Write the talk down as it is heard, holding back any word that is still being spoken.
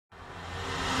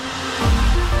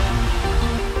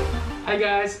Hi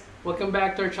guys, welcome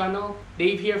back to our channel.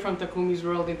 Dave here from Takumi's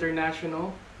World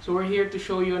International. So we're here to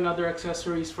show you another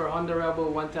accessories for Honda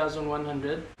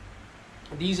REBEL1100.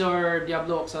 These are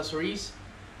Diablo accessories.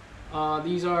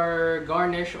 These are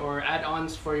garnish or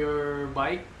add-ons for your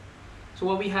bike. So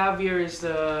what we have here is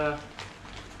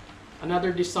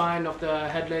another design of the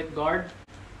headlight guard.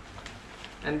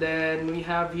 And then we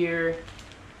have here,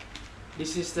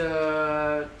 this is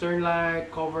the turn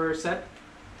light cover set.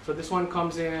 So this one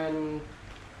comes in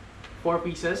 4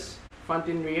 pieces, front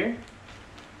and rear.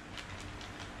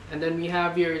 And then we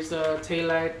have here is the tail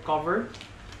light cover.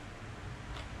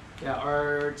 Yeah,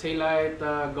 our tail light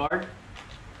guard.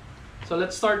 So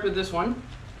let's start with this one.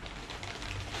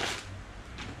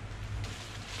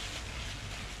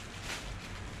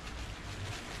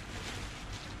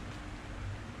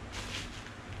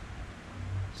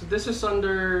 So this is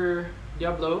under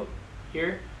Diablo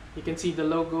here. You can see the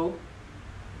logo.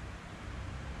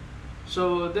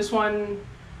 So this one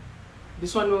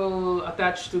will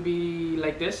attach to be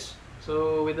like this.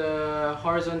 So with a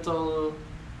horizontal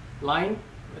line,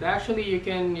 but actually you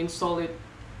can install it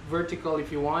vertical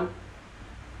if you want.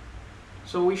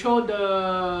 So we showed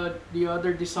the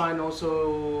other design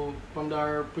also from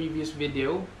our previous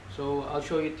video. So I'll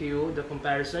show it to you, the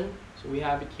comparison. So we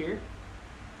have it here.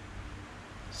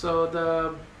 So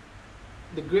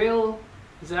the grill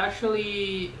is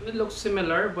actually, it looks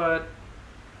similar, but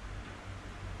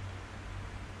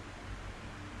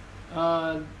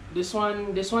this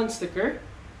one's thicker,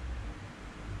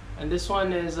 and this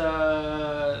one is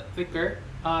thicker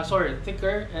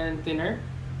and thinner.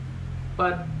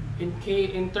 But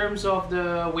in terms of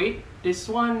the weight, this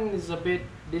one's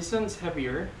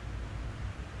heavier,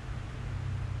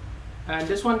 and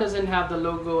this one doesn't have the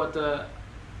logo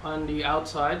on the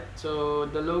outside. So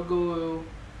the logo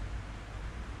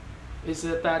is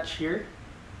attached here.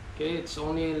 Okay, it's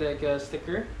only like a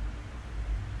sticker.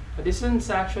 This one's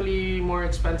actually more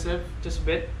expensive, just a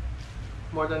bit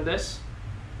more than this.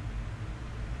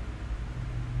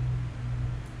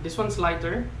 This one's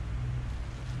lighter.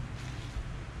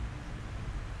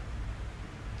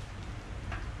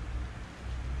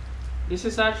 This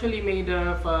is actually made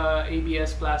of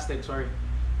ABS plastic, sorry,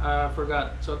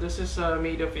 forgot. So this is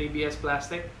made of ABS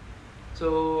plastic.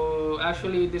 So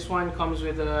actually this one comes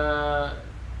with a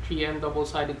 3M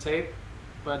double-sided tape,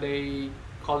 but they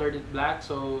colored it black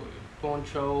so it won't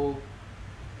show,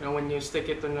 when you stick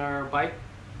it on your bike,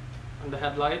 on the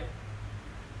headlight.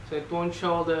 So it won't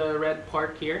show the red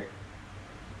part here.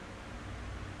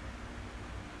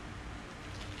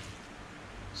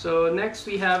 So next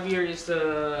we have here is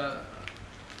the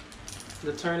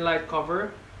turn light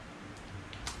cover.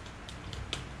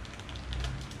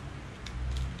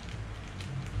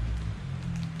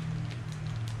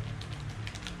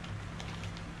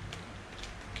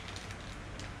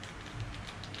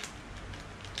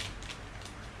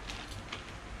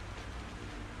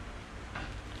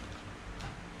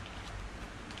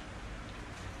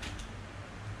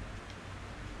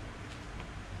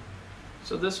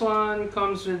 So this one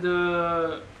comes with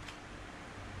the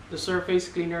surface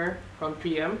cleaner from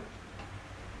 3M.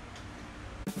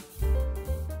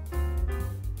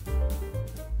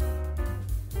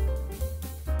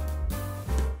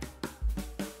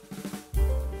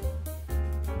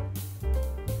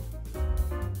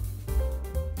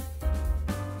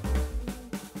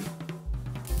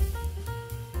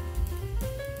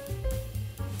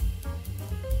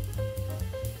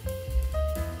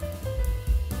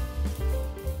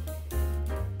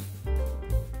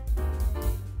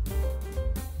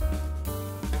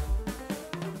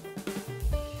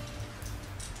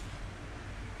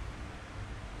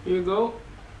 Here you go.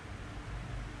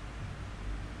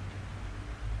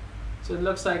 So it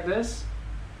looks like this.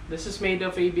 This is made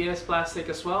of ABS plastic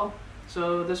as well.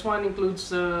 So this one includes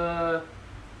the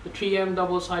 3M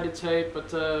double-sided tape at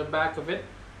the back of it.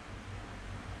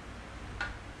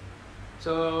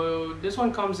 So this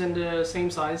one comes in the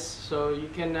same size, so you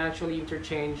can actually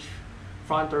interchange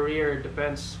front or rear. It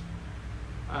depends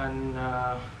on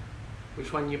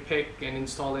which one you pick and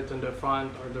install it on the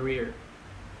front or the rear.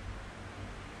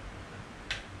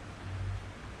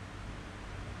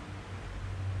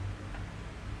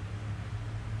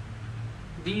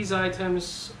 These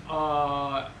items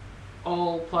are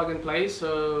all plug and play,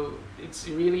 so it's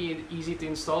really easy to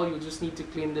install. You just need to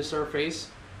clean the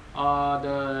surface,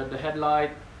 the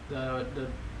headlight, the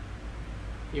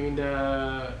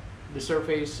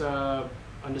surface on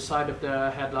the side of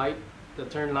the headlight, the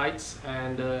turn lights,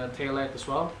 and the tail light as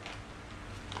well.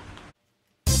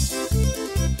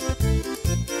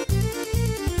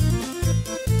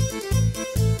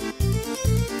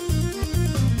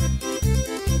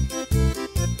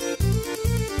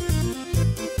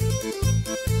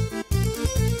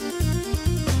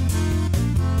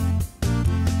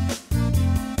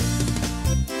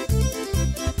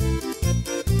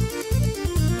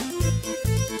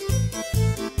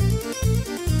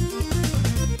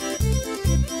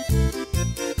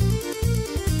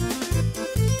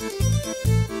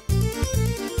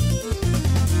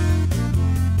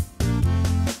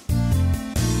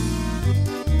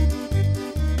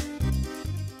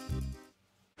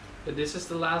 So this is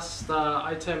the last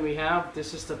item we have.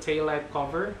 This is the taillight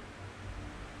cover.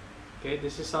 Okay,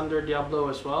 this is under Diablo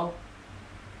as well.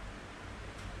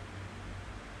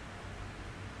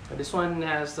 This one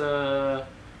has the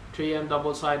 3M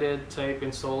double-sided tape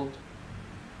installed,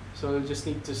 so you just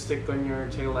need to stick on your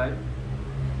taillight.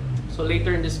 So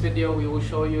later in this video we will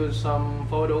show you some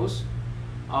photos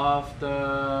of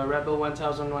the Rebel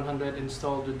 1100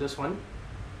 installed with this one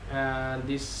and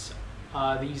these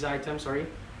items, sorry.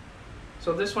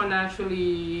 So this one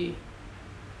actually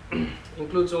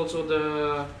includes also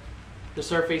the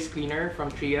surface cleaner from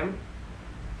 3M.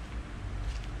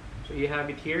 So you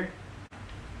have it here.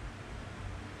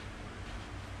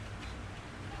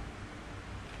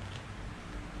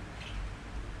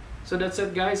 So that's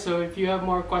it, guys. So if you have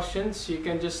more questions, you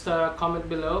can just comment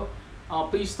below.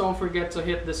 Please don't forget to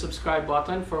hit the subscribe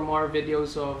button for more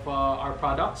videos of our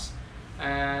products.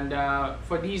 And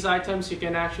for these items, you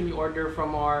can actually order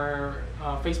from our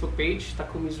Facebook page,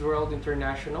 Takumi's World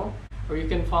International. Or you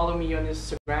can follow me on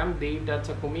Instagram,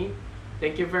 Dave.Takumi.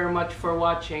 Thank you very much for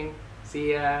watching.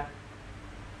 See ya!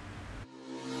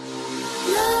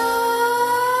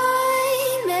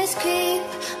 Nightmares creep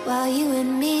while you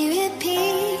and me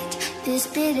repeat. This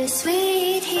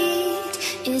bittersweet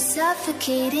heat is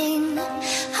suffocating.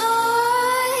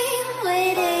 I'm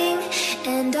waiting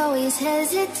and always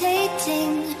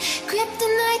hesitating.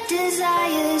 Kryptonite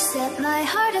desires set my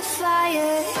heart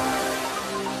afire.